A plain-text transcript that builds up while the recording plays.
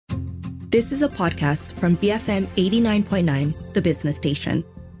This is a podcast from BFM 89.9, the business station.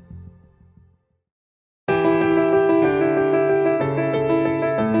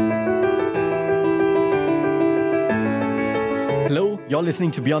 Hello, you're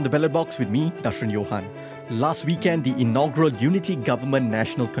listening to Beyond the Ballot Box with me, Dashran Johan. Last weekend, the inaugural Unity Government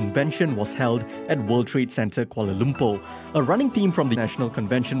National Convention was held at World Trade Center, Kuala Lumpur. A running theme from the National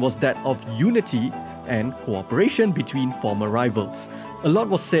Convention was that of unity and cooperation between former rivals. A lot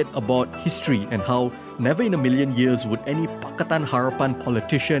was said about history and how never in a million years would any Pakatan Harapan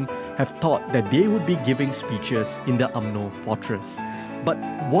politician have thought that they would be giving speeches in the UMNO fortress. But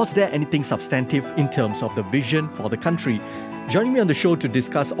was there anything substantive in terms of the vision for the country? Joining me on the show to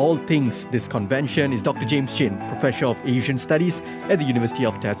discuss all things this convention is Dr. James Chin, Professor of Asian Studies at the University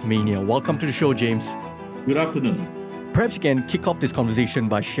of Tasmania. Welcome to the show, James. Good afternoon. Perhaps you can kick off this conversation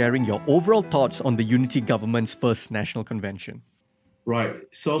by sharing your overall thoughts on the Unity Government's first national convention. Right.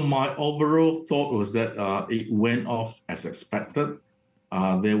 So my overall thought was that it went off as expected.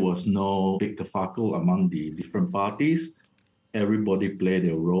 There was no big kerfuffle among the different parties. Everybody played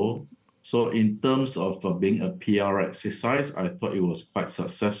their role. So in terms of being a PR exercise, I thought it was quite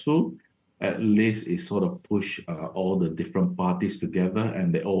successful. At least it sort of pushed all the different parties together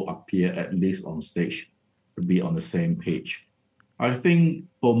and they all appear at least on stage to be on the same page. I think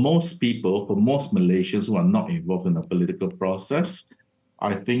for most people, for most Malaysians who are not involved in the political process,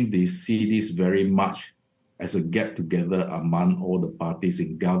 I think they see this very much as a get-together among all the parties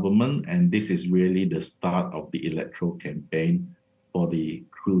in government, and this is really the start of the electoral campaign for the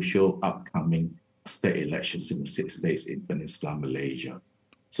crucial upcoming state elections in the 6 states in Peninsular Malaysia.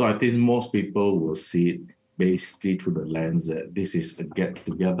 So I think most people will see it basically through the lens that this is a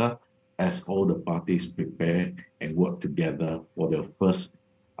get-together as all the parties prepare and work together for their first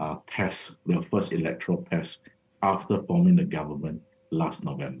test, their first electoral test after forming the government last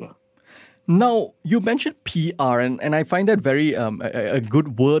November. Now, you mentioned PR, and I find that very a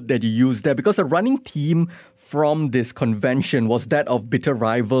good word that you used there, because a running theme from this convention was that of bitter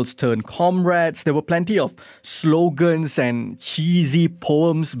rivals turn comrades. There were plenty of slogans and cheesy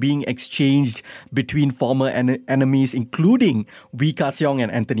poems being exchanged between former enemies, including Wee Ka Siong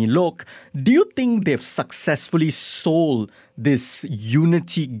and Anthony Loke. Do you think they've successfully sold this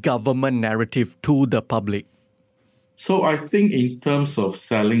unity government narrative to the public? So I think in terms of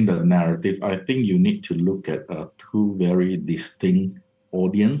selling the narrative, I think you need to look at two very distinct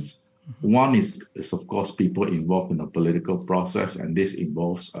audience. One is of course people involved in the political process, and this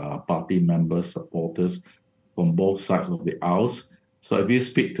involves party members, supporters from both sides of the aisles. So if you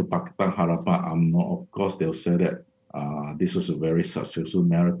speak to Pakatan Harapan UMNO, of course they'll say that this was a very successful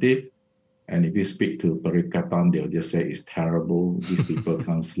narrative. And if you speak to Perikatan, they'll just say it's terrible. These people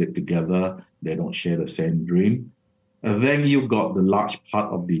can't sleep together. They don't share the same dream. And then you got the large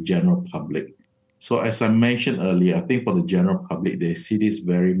part of the general public. So as I mentioned earlier, I think for the general public, they see this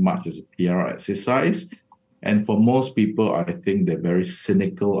very much as a PR exercise. And for most people, I think they're very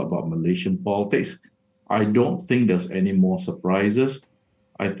cynical about Malaysian politics. I don't think there's any more surprises.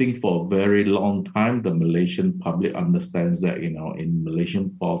 I think for a very long time, the Malaysian public understands that, in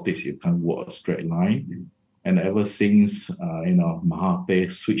Malaysian politics, you can't walk a straight line. And ever since,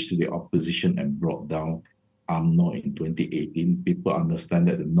 Mahathir switched to the opposition and brought down UMNO in 2018, people understand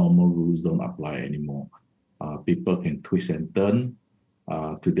that the normal rules don't apply anymore. People can twist and turn.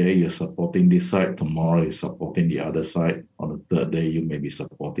 Today you're supporting this side, tomorrow you're supporting the other side. On the third day, you may be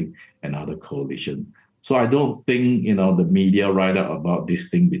supporting another coalition. So I don't think, the media write out about this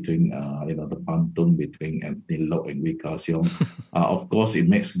thing between, the pantun between Anthony Loke and Wee Ka Siong. Of course, it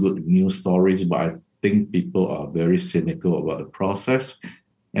makes good news stories, but I think people are very cynical about the process.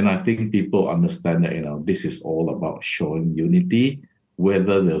 And I think people understand that, this is all about showing unity.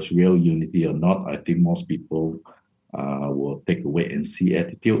 Whether there's real unity or not, I think most people will take a wait and see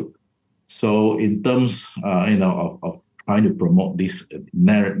attitude. So in terms, of trying to promote this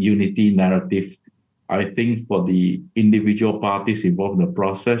unity narrative, I think for the individual parties involved in the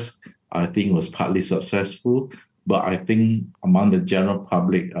process, I think it was partly successful. But I think among the general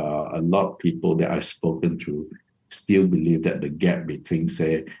public, a lot of people that I've spoken to still believe that the gap between,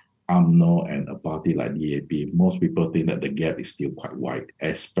 say, UMNO and a party like the DAP, most people think that the gap is still quite wide,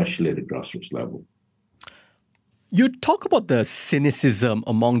 especially at the grassroots level. You talk about the cynicism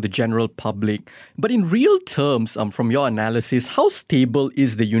among the general public, but in real terms, from your analysis, how stable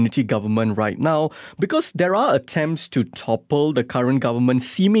is the unity government right now? Because there are attempts to topple the current government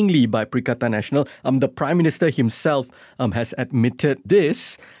seemingly by Perikatan Nasional. The Prime Minister himself has admitted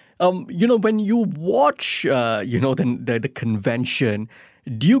this. When you watch, the convention,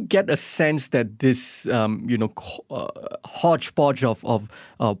 Do you get a sense that this, hodgepodge of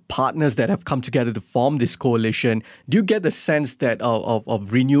partners that have come together to form this coalition, do you get the sense that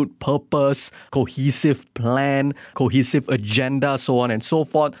of renewed purpose, cohesive plan, cohesive agenda, so on and so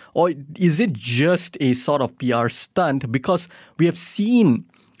forth? Or is it just a sort of PR stunt? Because we have seen,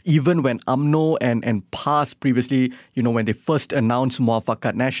 even when UMNO and PAS previously, when they first announced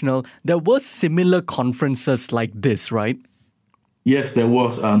Muafakat Nasional, there were similar conferences like this, right? Yes, there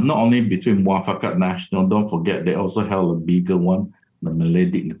was not only between Muafakat Nasional, don't forget they also held a bigger one, the Malay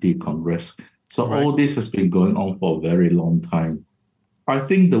Dignity Congress. So Right. all this has been going on for a very long time. I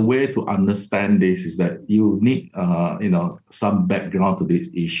think the way to understand this is that you need, some background to this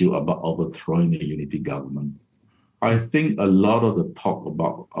issue about overthrowing the unity government. I think a lot of the talk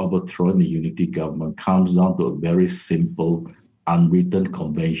about overthrowing the unity government comes down to a very simple, unwritten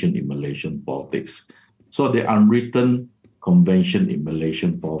convention in Malaysian politics. So the unwritten convention in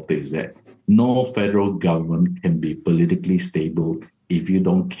Malaysian politics that no federal government can be politically stable if you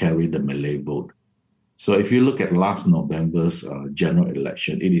don't carry the Malay vote. So if you look at last November's general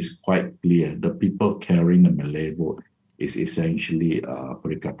election, it is quite clear the people carrying the Malay vote is essentially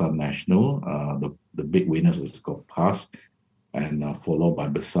Perikatan Nasional. The big winners is called PAS, and followed by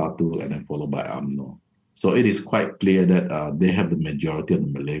Bersatu, and then followed by UMNO. So it is quite clear that they have the majority of the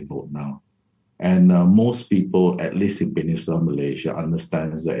Malay vote now. And most people, at least in Peninsular Malaysia,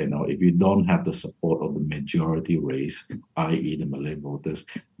 understands that if you don't have the support of the majority race, i.e. the Malay voters,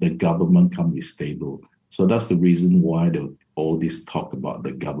 the government can't be stable. So that's the reason why all this talk about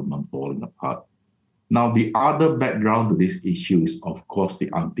the government falling apart. Now, the other background to this issue is, of course, the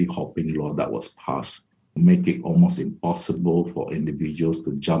anti-hopping law that was passed, to make it almost impossible for individuals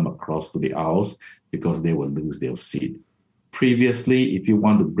to jump across to the aisles because they will lose their seat. Previously, if you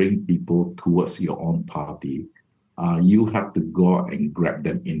want to bring people towards your own party, you have to go and grab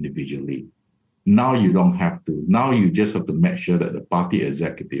them individually. Now you don't have to. Now you just have to make sure that the party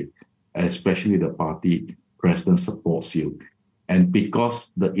executive, especially the party president, supports you. And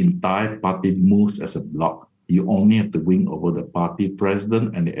because the entire party moves as a bloc, you only have to win over the party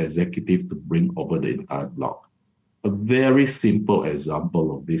president and the executive to bring over the entire bloc. A very simple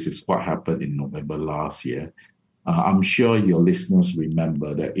example of this is what happened in November last year. I'm sure your listeners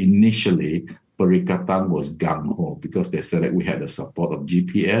remember that initially Perikatan was gung-ho because they said that we had the support of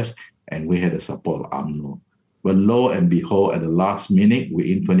GPS and we had the support of UMNO. But lo and behold, at the last minute,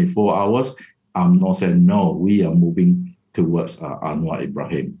 within 24 hours, UMNO said, no, we are moving towards Anwar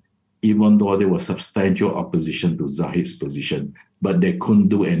Ibrahim, even though there was substantial opposition to Zahid's position. But they couldn't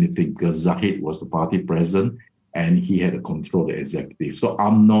do anything because Zahid was the party president and he had to control the executive. So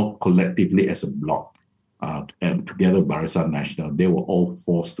UMNO collectively as a bloc, and together Barisan Nasional, they were all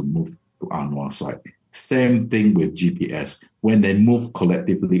forced to move to Anwar's side. Same thing with GPS. When they move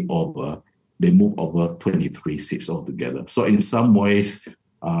collectively over, they move over 23 seats altogether. So in some ways,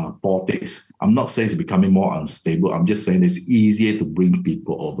 politics, I'm not saying it's becoming more unstable. I'm just saying it's easier to bring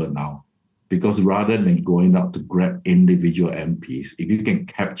people over now. Because rather than going out to grab individual MPs, if you can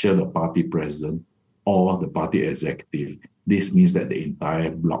capture the party president or the party executive, this means that the entire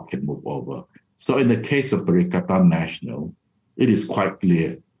bloc can move over. So in the case of Perikatan Nasional, it is quite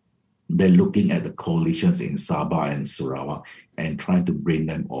clear they're looking at the coalitions in Sabah and Sarawak and trying to bring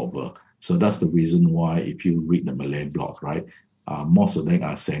them over. So that's the reason why, if you read the Malay bloc, right, most of them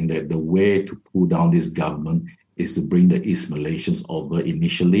are saying that the way to pull down this government is to bring the East Malaysians over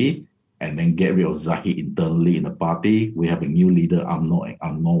initially and then get rid of Zahid internally in the party. We have a new leader, UMNO, and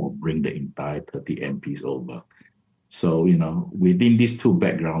UMNO will bring the entire 30 MPs over. So, within these two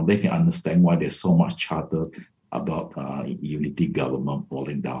backgrounds, they can understand why there's so much chatter about unity government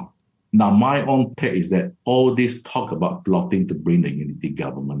falling down. Now, my own take is that all this talk about plotting to bring the unity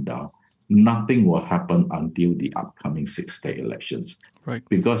government down, nothing will happen until the upcoming 6 state elections. Right.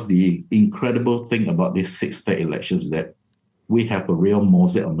 Because the incredible thing about these 6 state elections is that we have a real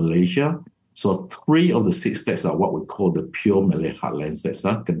mosaic of Malaysia. So 3 of the 6 states are what we call the pure Malay heartland states,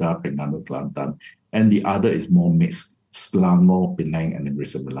 Kedah, Terengganu, Kelantan. And the other is more mixed, Selangor, Penang, and Negeri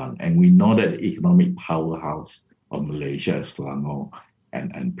Sembilan. And we know that the economic powerhouse of Malaysia is Selangor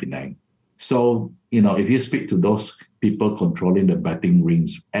and Penang. So, if you speak to those people controlling the betting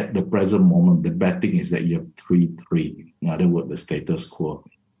rings, at the present moment, the betting is that you have 3-3. In other words, the status quo.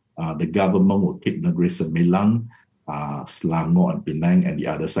 The government will keep Negeri Sembilan, Selangor and Penang, and the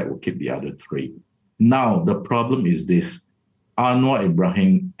other side will keep the other 3. Now, the problem is this. Anwar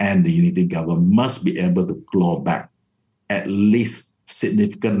Ibrahim and the unity government must be able to claw back at least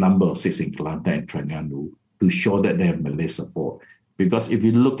significant number of seats in Kelantan and Terengganu to show that they have Malay support. Because if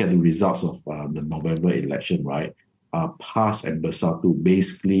you look at the results of the November election, right, PAS and Bersatu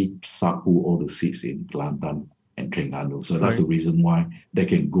basically sapu all the seats in Kelantan and Terengganu. So that's the reason why they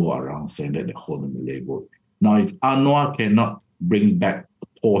can go around saying that they hold the Malay vote. Now, if UNWA cannot bring back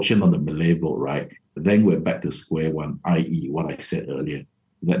a portion of the Malay vote, right, then we're back to square one, i.e. what I said earlier,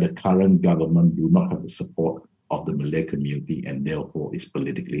 that the current government do not have the support of the Malay community and therefore is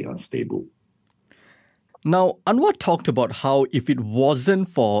politically unstable. Now, Anwar talked about how if it wasn't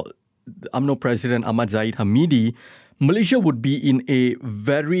for UMNO President Ahmad Zahid Hamidi, Malaysia would be in a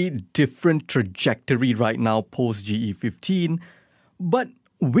very different trajectory right now post GE15. But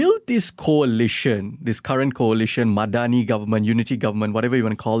will this coalition, this current coalition, Madani government, unity government, whatever you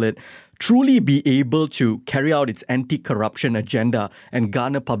want to call it, truly be able to carry out its anti-corruption agenda and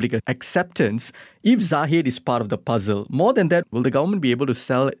garner public acceptance if Zahid is part of the puzzle? More than that, will the government be able to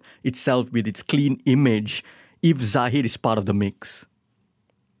sell itself with its clean image if Zahid is part of the mix?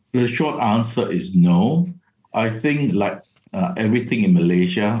 The short answer is no. I think like everything in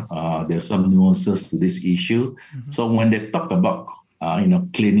Malaysia, there's some nuances to this issue. Mm-hmm. So when they talk about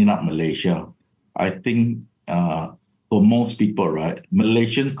cleaning up Malaysia, I think for most people, right,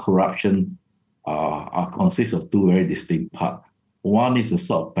 Malaysian corruption consists of two very distinct parts. One is the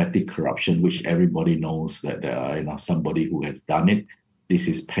sort of petty corruption, which everybody knows that somebody who has done it. This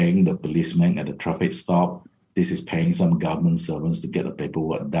is paying the policeman at the traffic stop. This is paying some government servants to get the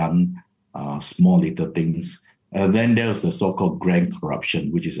paperwork done, small little things. And then there's the so-called grand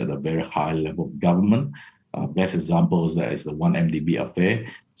corruption, which is at a very high level of government. Best example is that is the 1MDB affair.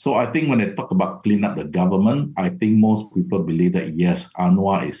 So I think when they talk about clean up the government, I think most people believe that yes,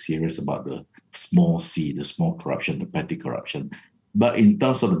 UNWA is serious about the small C, the small corruption, the petty corruption. But in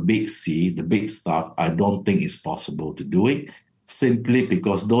terms of the big C, the big stuff, I don't think it's possible to do it, simply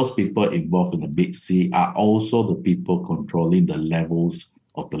because those people involved in the big C are also the people controlling the levels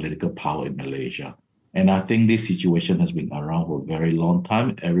of political power in Malaysia. And I think this situation has been around for a very long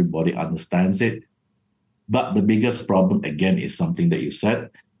time. Everybody understands it. But the biggest problem, again, is something that you said.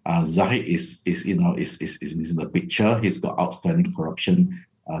 Zahid is in the picture. He's got outstanding corruption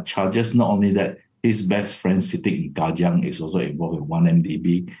charges. Not only that, his best friend sitting in Kajang is also involved in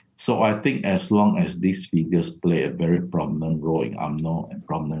 1MDB. So I think as long as these figures play a very prominent role in UMNO and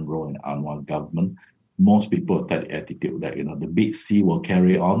prominent role in UNWA government, most people have that attitude that the big C will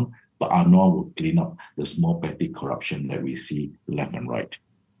carry on, but UNWA will clean up the small petty corruption that we see left and right.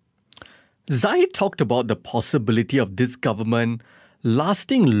 Zahid talked about the possibility of this government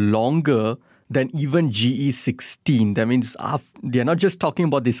lasting longer than even GE16. That means they're not just talking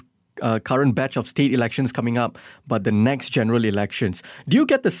about this current batch of state elections coming up, but the next general elections. Do you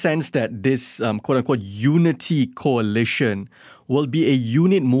get the sense that this quote-unquote unity coalition will be a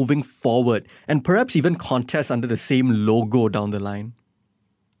unit moving forward and perhaps even contest under the same logo down the line?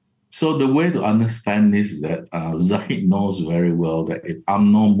 So the way to understand this is that Zahid knows very well that if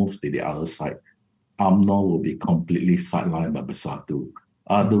UMNO moves to the other side, UMNO will be completely sidelined by Bersatu.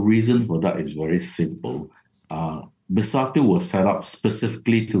 The reason for that is very simple. Bersatu was set up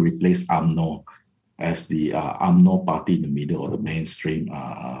specifically to replace UMNO as the UMNO party in the middle of the mainstream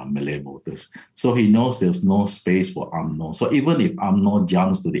Malay voters. So he knows there's no space for UMNO. So even if UMNO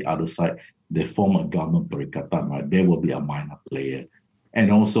jumps to the other side, they form a government perikatan, right? They will be a minor player. And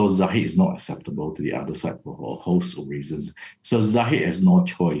also Zahid is not acceptable to the other side for a host of reasons. So Zahid has no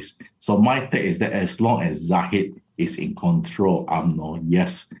choice. So my take is that as long as Zahid is in control of UMNO,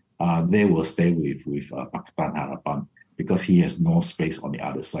 yes, they will stay with Pakatan Harapan because he has no space on the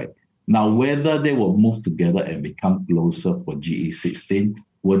other side. Now, whether they will move together and become closer for GE16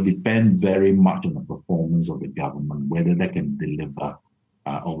 will depend very much on the performance of the government, whether they can deliver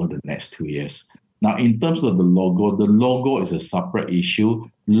over the next 2 years. Now, in terms of the logo is a separate issue.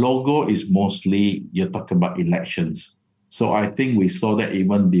 Logo is mostly, you're talking about elections. So I think we saw that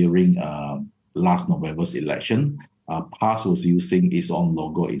even during last November's election, PAS was using its own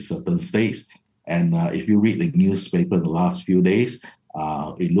logo in certain states. And if you read the newspaper in the last few days,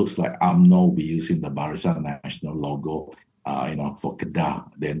 it looks like UMNO will be using the Barisan Nasional logo, for Kedah.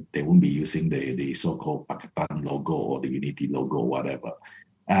 Then they won't be using the so-called Pakatan logo or the Unity logo or whatever.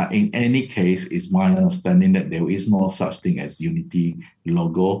 In any case, it's my understanding that there is no such thing as Unity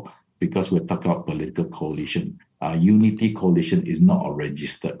logo because we're talking about political coalition. Unity coalition is not a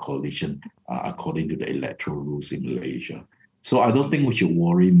registered coalition according to the electoral rules in Malaysia. So I don't think we should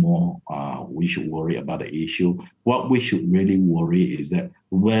worry more. We should worry about the issue. What we should really worry is that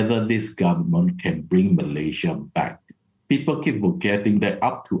whether this government can bring Malaysia back. People keep forgetting that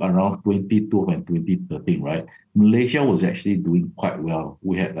up to around 2012 and 2013, right? Malaysia was actually doing quite well.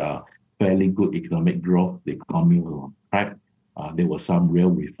 We had a fairly good economic growth. The economy was on track. There were some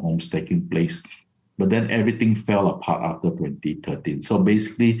real reforms taking place. But then everything fell apart after 2013. So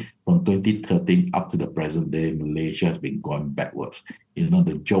basically, from 2013 up to the present day, Malaysia has been going backwards.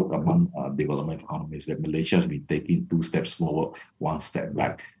 The joke among development economies that Malaysia has been taking 2 steps forward, 1 step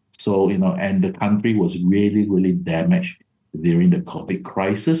back. So, and the country was really, really damaged during the COVID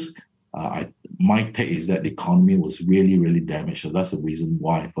crisis. My take is that the economy was really, really damaged. So that's the reason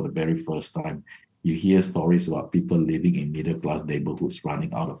why, for the very first time, you hear stories about people living in middle-class neighborhoods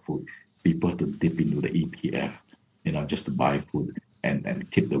running out of food, people to dip into the EPF, just to buy food and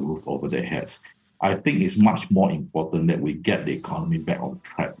keep the roof over their heads. I think it's much more important that we get the economy back on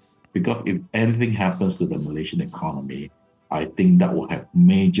track, because if anything happens to the Malaysian economy, I think that will have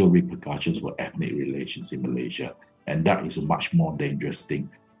major repercussions for ethnic relations in Malaysia. And that is a much more dangerous thing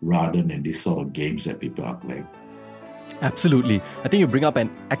rather than these sort of games that people are playing. Absolutely. I think you bring up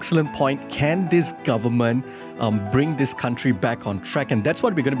an excellent point. Can this government bring this country back on track? And that's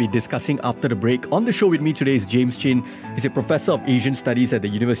what we're going to be discussing after the break. On the show with me today is James Chin. He's a professor of Asian Studies at the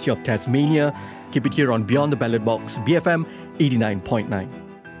University of Tasmania. Keep it here on Beyond the Ballot Box, BFM 89.9.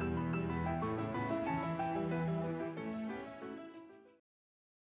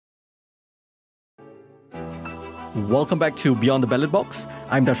 Welcome back to Beyond the Ballot Box.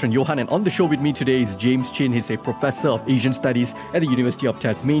 I'm Darshan Johan, and on the show with me today is James Chin. He's a professor of Asian Studies at the University of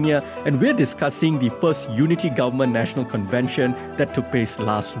Tasmania, and we're discussing the first Unity Government National Convention that took place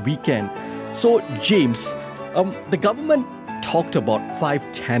last weekend. So, James, the government talked about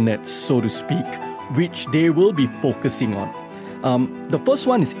 5 tenets, so to speak, which they will be focusing on. The first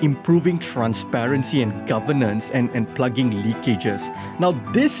one is improving transparency and governance and plugging leakages. Now,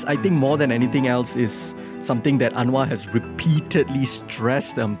 this, I think, more than anything else, is something that Anwar has repeatedly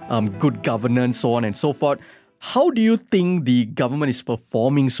stressed, good governance, so on and so forth. How do you think the government is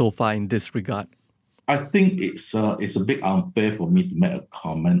performing so far in this regard? I think it's a bit unfair for me to make a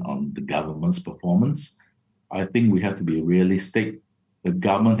comment on the government's performance. I think we have to be realistic. The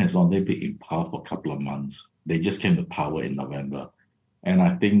government has only been in power for a couple of months. They just came to power in November. And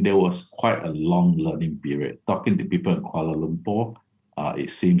I think there was quite a long learning period. Talking to people in Kuala Lumpur,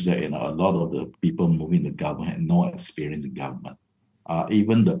 it seems that a lot of the people moving the government had no experience in government.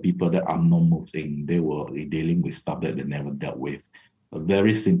 Even the people that UMNO moves in, they were dealing with stuff that they never dealt with. A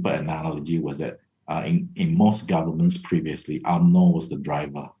very simple analogy was that in most governments previously, UMNO was the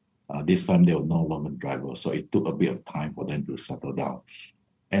driver. This time they were no longer driver, so it took a bit of time for them to settle down.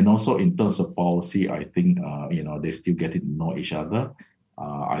 And also in terms of policy, I think they're still getting to know each other.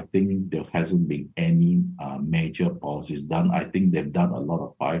 I think there hasn't been any major policies done. I think they've done a lot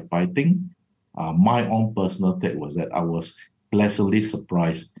of firefighting. My own personal take was that I was pleasantly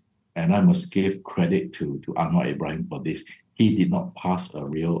surprised, and I must give credit to Anwar Ibrahim for this. He did not pass a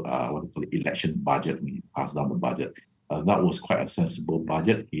real election budget when he passed down the budget. That was quite a sensible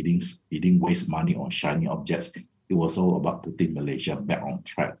budget. He didn't waste money on shiny objects. It was all about putting Malaysia back on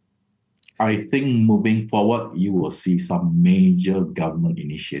track. I think moving forward, you will see some major government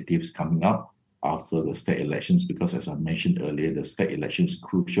initiatives coming up after the state elections, because as I mentioned earlier, the state election is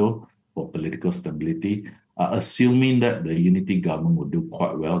crucial for political stability. Assuming that the unity government will do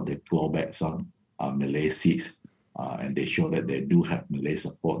quite well, they claw back some Malay seats and they show that they do have Malay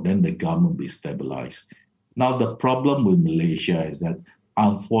support, then the government will be stabilized. Now, the problem with Malaysia is that,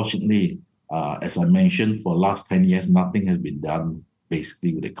 unfortunately, as I mentioned, for the last 10 years, nothing has been done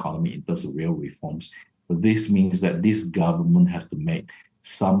basically with the economy in terms of real reforms. But this means that this government has to make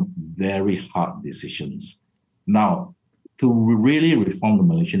some very hard decisions. Now, to really reform the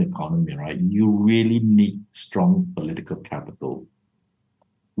Malaysian economy, right, you really need strong political capital.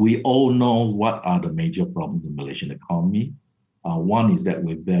 We all know what are the major problems in the Malaysian economy. One is that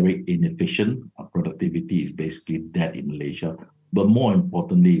we're very inefficient. Productivity is basically dead in Malaysia. But more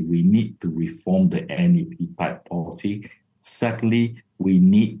importantly, we need to reform the NEP type policy. Secondly, we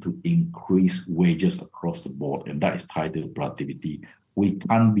need to increase wages across the board, and that is tied to productivity. We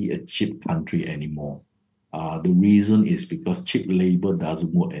can't be a cheap country anymore. The reason is because cheap labor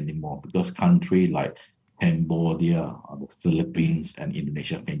doesn't work anymore, because countries like Cambodia, the Philippines, and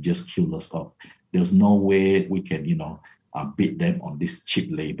Indonesia can just kill us off. There's no way we can, beat them on this cheap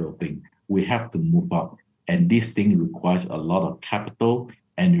labor thing. We have to move up. And this thing requires a lot of capital,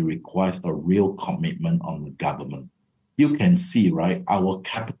 and it requires a real commitment on the government. You can see, right, our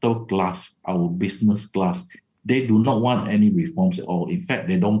capital class, our business class, they do not want any reforms at all. In fact,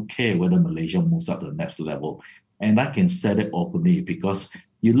 they don't care whether Malaysia moves up to the next level. And I can say that openly, because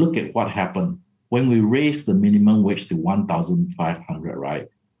you look at what happened when we raised the minimum wage to 1,500, right?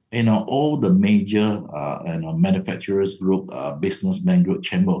 All the major manufacturers group, businessmen group,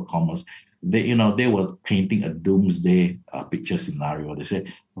 Chamber of Commerce, they were painting a doomsday picture scenario. They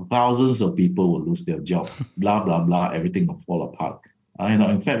said, thousands of people will lose their job, blah, blah, blah, everything will fall apart.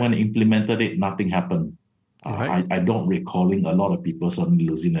 In fact, when they implemented it, nothing happened. Right. I don't recalling a lot of people suddenly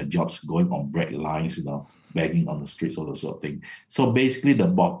losing their jobs, going on bread lines, begging on the streets, all those sort of thing. So basically, the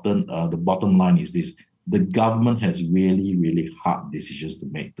bottom line is this: the government has really, really hard decisions to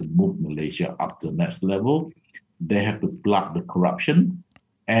make to move Malaysia up to the next level. They have to plug the corruption,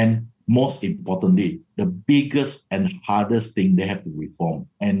 and most importantly, the biggest and hardest thing they have to reform.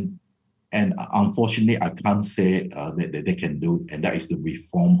 And unfortunately, I can't say that they can do, and that is to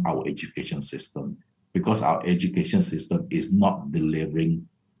reform our education system, because our education system is not delivering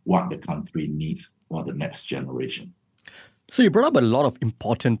what the country needs for the next generation. So you brought up a lot of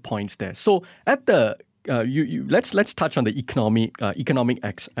important points there. So at the let's touch on the economic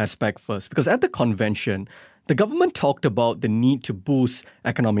aspect first, because at the convention, the government talked about the need to boost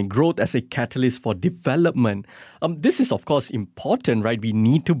economic growth as a catalyst for development. This is, of course, important, right? We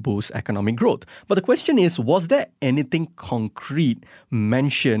need to boost economic growth. But the question is, was there anything concrete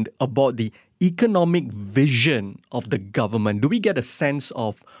mentioned about the economic vision of the government? Do we get a sense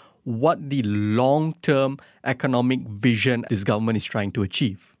of what the long-term economic vision this government is trying to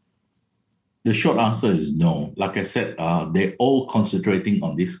achieve? The short answer is no. Like I said, they're all concentrating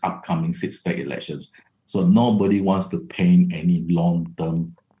on these upcoming 6 state elections. So nobody wants to paint any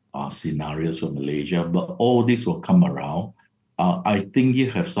long-term scenarios for Malaysia, but all this will come around. I think you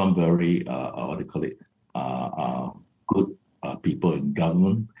have some very, good people in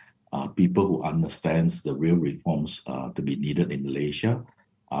government, people who understands the real reforms to be needed in Malaysia.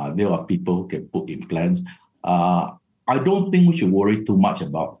 There are people who can put in plans. I don't think we should worry too much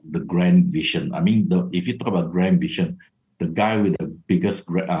about the grand vision. I mean, if you talk about grand vision, the guy with the biggest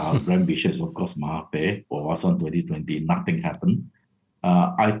grand vision is, of course, Mahathir. Wawasan 2020, nothing happened.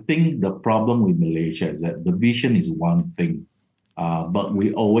 I think the problem with Malaysia is that the vision is one thing, but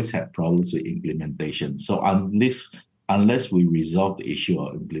we always have problems with implementation. So unless we resolve the issue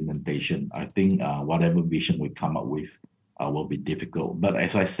of implementation, I think whatever vision we come up with will be difficult. But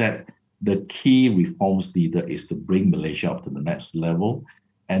as I said, the key reforms needed is to bring Malaysia up to the next level.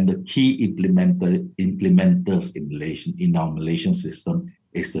 And the key implementers in our Malaysian system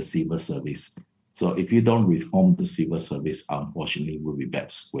is the civil service. So if you don't reform the civil service, unfortunately, we'll be back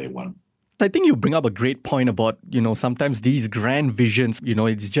to square one. I think you bring up a great point about, sometimes these grand visions,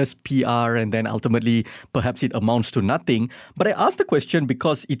 it's just PR and then ultimately perhaps it amounts to nothing. But I asked the question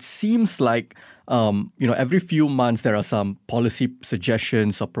because it seems like, every few months there are some policy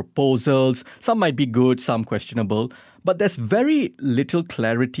suggestions or proposals. Some might be good, some questionable. But there's very little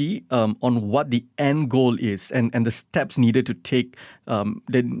clarity on what the end goal is and the steps needed to take,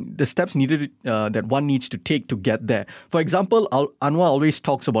 the steps needed that one needs to take to get there. For example, Anwar always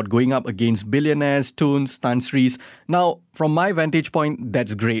talks about going up against billionaires, Tuns, Tan Sris. Now, from my vantage point,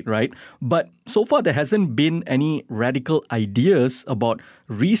 that's great, right? But so far, there hasn't been any radical ideas about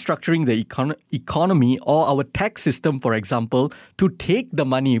restructuring the economy or our tax system, for example, to take the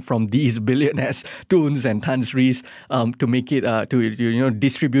money from these billionaires, Tuns and Tan Sris, to make it,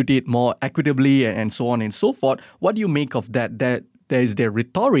 distribute it more equitably and so on and so forth. What do you make of that? That there is their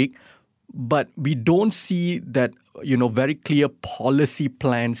rhetoric, but we don't see that, very clear policy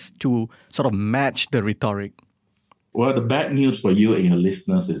plans to sort of match the rhetoric. Well, the bad news for you and your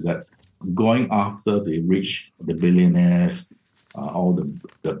listeners is that going after the rich, the billionaires, all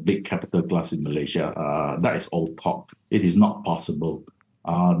the big capital class in Malaysia, that is all talk. It is not possible.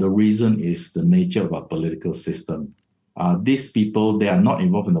 The reason is the nature of our political system. These people, they are not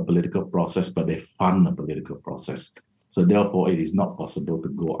involved in the political process, but they fund the political process. So therefore, it is not possible to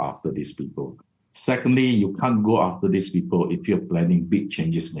go after these people. Secondly, you can't go after these people if you're planning big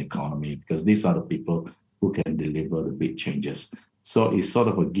changes in the economy, because these are the people who can deliver the big changes. So it's sort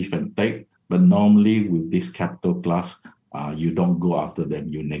of a give and take. But normally with this capital class, you don't go after them,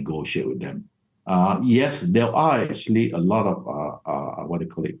 you negotiate with them. Yes, there are actually a lot of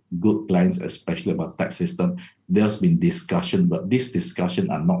good plans, especially about tax system. There's been discussion, but these discussions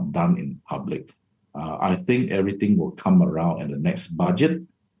are not done in public. I think everything will come around in the next budget.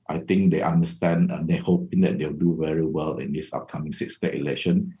 I think they understand and they're hoping that they'll do very well in this upcoming 6th state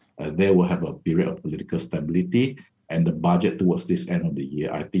election. They will have a period of political stability, and the budget towards this end of the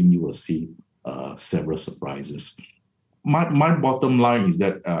year, I think you will see several surprises. My bottom line is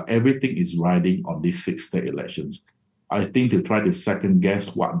that everything is riding on these 6 state elections. I think to try to second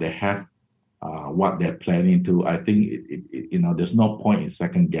guess what they have, what they're planning to, I think there's no point in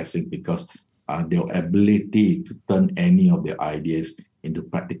second guessing, because their ability to turn any of their ideas into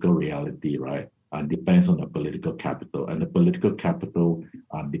practical reality, right, depends on the political capital, and the political capital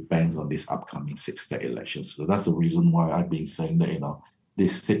depends on this upcoming 6 state elections. So that's the reason why I've been saying that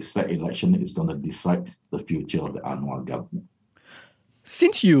this six-state election is going to decide the future of the Anwar government.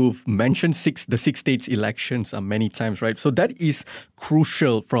 Since you've mentioned the six states elections many times, right? So that is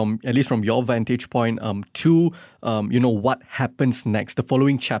crucial at least from your vantage point, to what happens next, the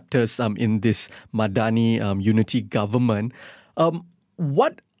following chapters in this Madani unity government.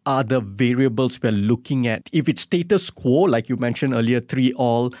 What are the variables we're looking at? If it's status quo, like you mentioned earlier, 3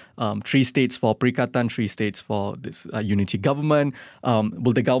 states for Perikatan, 3 states for this unity government,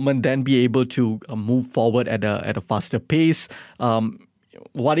 will the government then be able to move forward at a faster pace?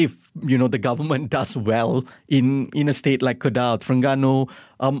 What if, the government does well in a state like Kedah, Terengganu?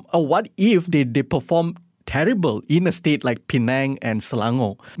 Or what if they perform terrible in a state like Penang and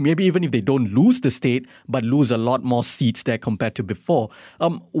Selangor? Maybe even if they don't lose the state, but lose a lot more seats there compared to before.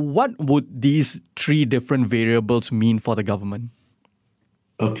 What would these 3 different variables mean for the government?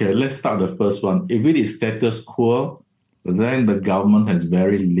 Okay, let's start the first one. If it is status quo, then the government has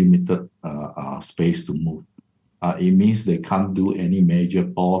very limited space to move. It means they can't do any major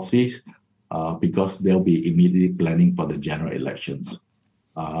policies because they'll be immediately planning for the general elections.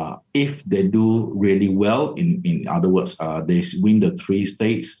 If they do really well, in other words, they win the 3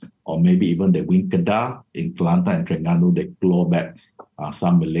 states, or maybe even they win Kedah, in Kelantan and Terengganu, they claw back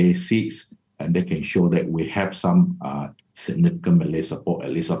some Malay seats, and they can show that we have some significant Malay support,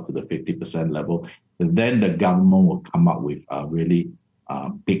 at least up to the 50% level. Then the government will come up with really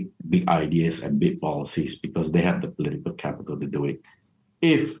big ideas and big policies because they have the political capital to do it.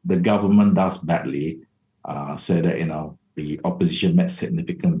 If the government does badly, say that, the opposition made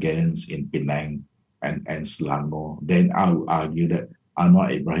significant gains in Penang and Selangor, then I would argue that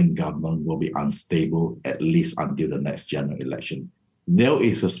Anwar Ibrahim government will be unstable at least until the next general election. There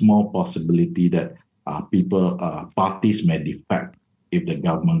is a small possibility that parties may defect if the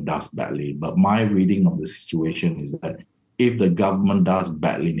government does badly. But my reading of the situation is that if the government does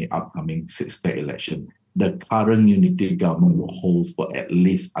badly in the upcoming 6-state election, the current unity government will hold for at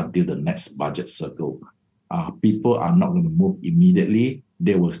least until the next budget cycle. People are not going to move immediately.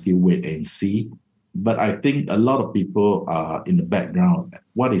 They will still wait and see. But I think a lot of people in the background,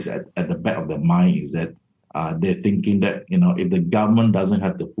 what is at the back of their mind is that they're thinking that, if the government doesn't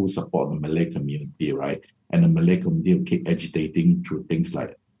have the full support of the Malay community, right, and the Malay community will keep agitating through things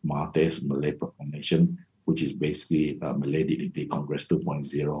like Mahathir's Malay Proclamation, which is basically Malay Dignity Congress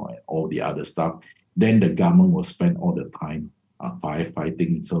 2.0 and all the other stuff, then the government will spend all the time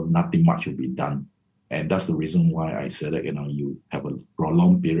firefighting, so nothing much will be done. And that's the reason why I said that, you have a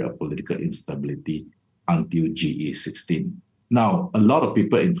prolonged period of political instability until GE16. Now, a lot of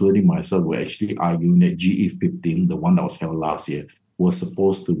people, including myself, were actually arguing that GE15, the one that was held last year, was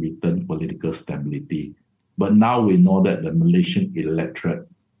supposed to return political stability. But now we know that the Malaysian electorate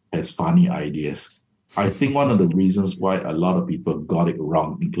has funny ideas. I think one of the reasons why a lot of people got it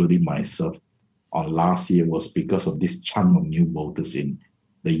wrong, including myself, on last year was because of this chunk of new voters in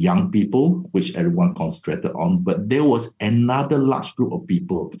the young people, which everyone concentrated on. But there was another large group of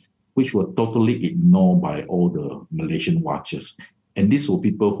people which were totally ignored by all the Malaysian watchers. And these were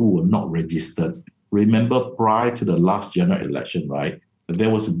people who were not registered. Remember, prior to the last general election, right, there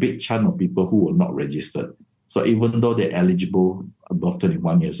was a big chunk of people who were not registered. So even though they're eligible above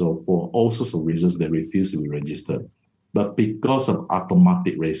 21 years old, for all sorts of reasons, they refused to be registered. But because of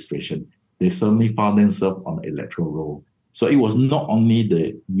automatic registration, they suddenly found themselves on the electoral roll. So it was not only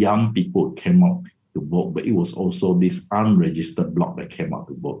the young people who came out to vote, but it was also this unregistered bloc that came out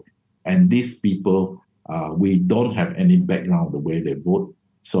to vote. And these people, we don't have any background of the way they vote.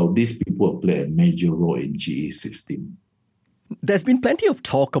 So these people play a major role in GE16. There's been plenty of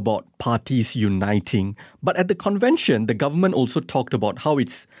talk about parties uniting, but at the convention, the government also talked about how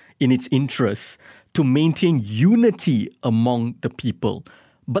it's in its interest to maintain unity among the people.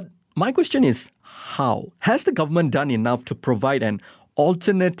 But my question is, how? Has the government done enough to provide an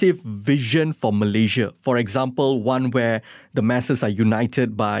alternative vision for Malaysia? For example, one where the masses are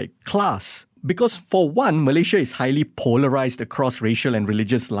united by class. Because for one, Malaysia is highly polarized across racial and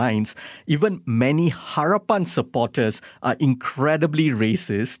religious lines. Even many Harapan supporters are incredibly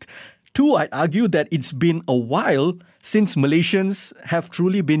racist. Two, I'd argue that it's been a while since Malaysians have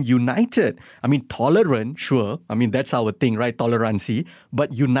truly been united. I mean, tolerant, sure. I mean, that's our thing, right? Tolerancy.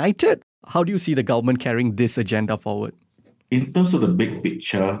 But united? How do you see the government carrying this agenda forward? In terms of the big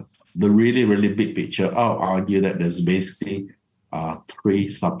picture, the really, really big picture, I'll argue that there's basically 3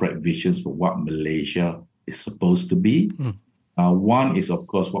 separate visions for what Malaysia is supposed to be. One is, of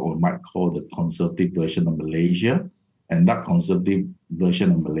course, what we might call the conservative version of Malaysia. And that conservative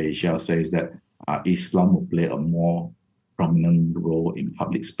version of Malaysia says that Islam will play a more prominent role in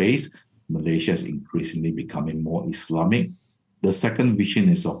public space. Malaysia is increasingly becoming more Islamic. The second vision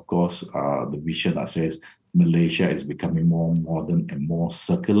is, of course, the vision that says Malaysia is becoming more modern and more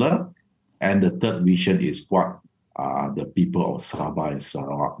circular. And the third vision is what the people of Sabah and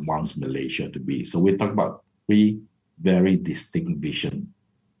Sarawak wants Malaysia to be. So we talk about three very distinct visions.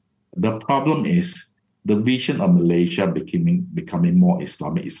 The problem is the vision of Malaysia becoming more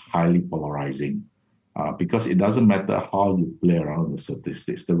Islamic is highly polarizing because it doesn't matter how you play around the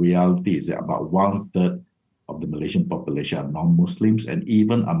statistics. The reality is that about 1/3 of the Malaysian population are non-Muslims, and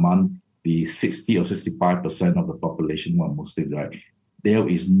even among the 60 or 65% of the population who are Muslims, right, there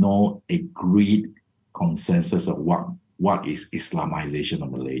is no agreed consensus of what is Islamization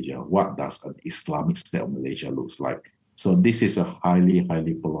of Malaysia, what does an Islamic state of Malaysia looks like. So this is a highly,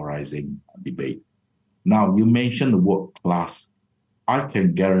 highly polarizing debate. Now, you mentioned the word class. I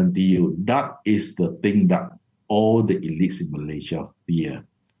can guarantee you that is the thing that all the elites in Malaysia fear.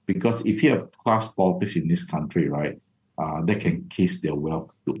 Because if you have class politics in this country, right, they can kiss their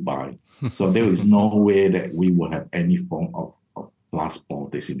wealth goodbye. So there is no way that we will have any form of class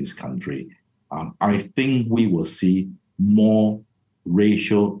politics in this country. I think we will see more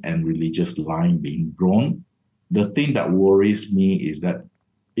racial and religious line being drawn. The thing that worries me is that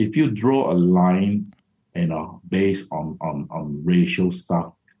if you draw a line, based on racial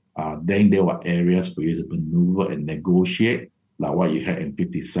stuff, then there were areas for you to maneuver and negotiate, like what you had in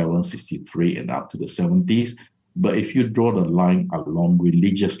 57, 63, and up to the 70s. But if you draw the line along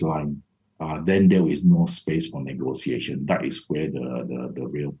religious line, then there is no space for negotiation. That is where the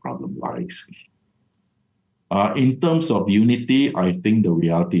real problem lies. In terms of unity, I think the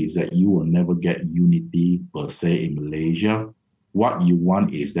reality is that you will never get unity per se in Malaysia. What you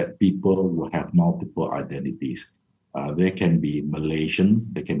want is that people will have multiple identities. They can be Malaysian,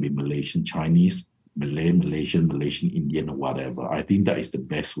 they can be Malaysian Chinese, Malaysian Indian, or whatever. I think that is the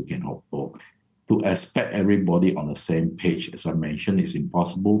best we can hope for. To expect everybody on the same page, as I mentioned, is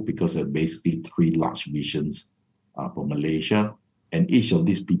impossible because there are basically three large visions for Malaysia, and each of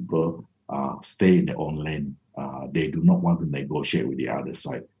these people stay in their own lane. They do not want to negotiate with the other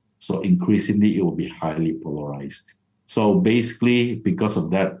side. So increasingly, it will be highly polarized. So basically, because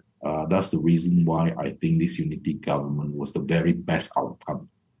of that, that's the reason why I think this unity government was the very best outcome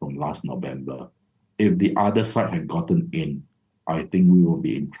from last November. If the other side had gotten in, I think we will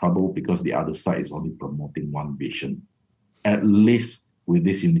be in trouble because the other side is only promoting one vision. At least with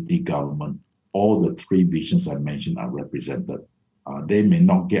this unity government, all the three visions I mentioned are represented. They may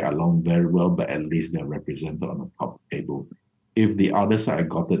not get along very well, but at least they're represented on the top table. If the other side had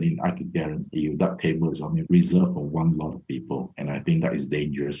gotten in, I can guarantee you that table is only reserved for one lot of people. And I think that is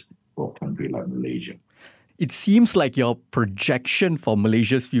dangerous for a country like Malaysia. It seems like your projection for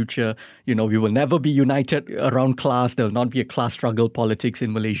Malaysia's future, we will never be united around class. There will not be a class struggle politics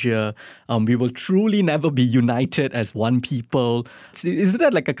in Malaysia. We will truly never be united as one people. Isn't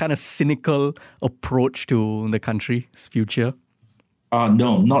that like a kind of cynical approach to the country's future?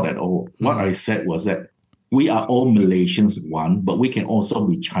 No, not at all. What I said was that we are all Malaysians, one, but we can also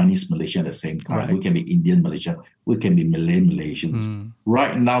be Chinese Malaysian at the same time. Right. We can be Indian Malaysian. We can be Malay Malaysians.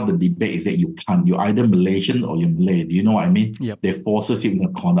 Right now, the debate is that you can't. You're either Malaysian or you're Malay. Do you know what I mean? Yep. They forces you in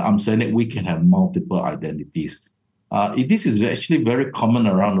a corner. I'm saying that we can have multiple identities. This is actually very common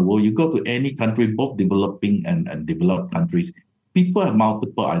around the world. You go to any country, both developing and developed countries, people have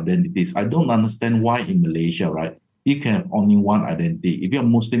multiple identities. I don't understand why in Malaysia, right? You can have only one identity. If you're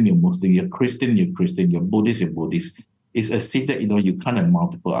Muslim, you're Muslim. You're Christian, you're Christian. You're Buddhist, you're Buddhist. It's as if that, you can't have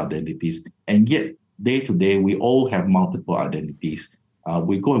multiple identities. And yet, day to day, we all have multiple identities.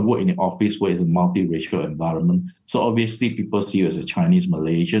 We go and work in the office where it's a multiracial environment. So obviously, people see you as a Chinese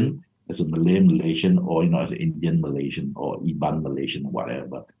Malaysian, as a Malay Malaysian, or, as an Indian Malaysian, or Iban Malaysian, or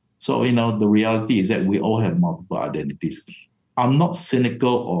whatever. So, the reality is that we all have multiple identities. I'm not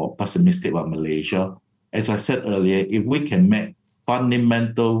cynical or pessimistic about Malaysia. As I said earlier, if we can make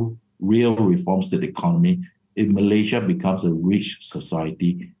fundamental, real reforms to the economy, if Malaysia becomes a rich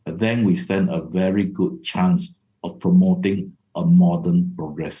society, then we stand a very good chance of promoting a modern,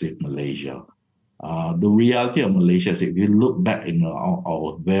 progressive Malaysia. The reality of Malaysia is if you look back in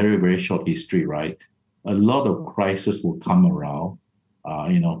our very, very short history, right, a lot of crises will come around,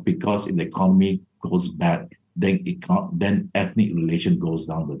 because if the economy goes bad, then ethnic relation goes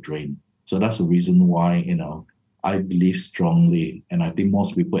down the drain. So that's the reason why, I believe strongly, and I think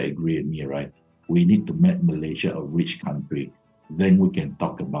most people agree with me, right? We need to make Malaysia a rich country. Then we can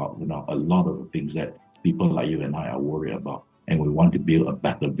talk about, a lot of the things that people like you and I are worried about. And we want to build a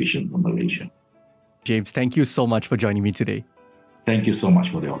better vision for Malaysia. James, thank you so much for joining me today. Thank you so much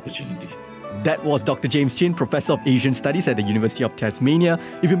for the opportunity. That was Dr. James Chin, Professor of Asian Studies at the University of Tasmania.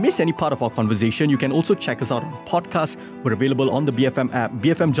 If you missed any part of our conversation, you can also check us out on podcasts. We're available on the BFM app,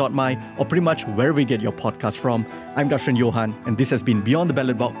 BFM.my, or pretty much wherever you get your podcast from. I'm Darshan Johan, and this has been Beyond the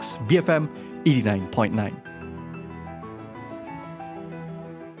Ballot Box, BFM 89.9.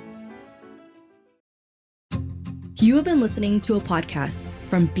 You have been listening to a podcast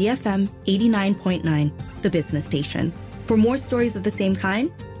from BFM 89.9, the business station. For more stories of the same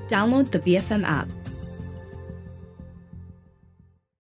kind, download the BFM app.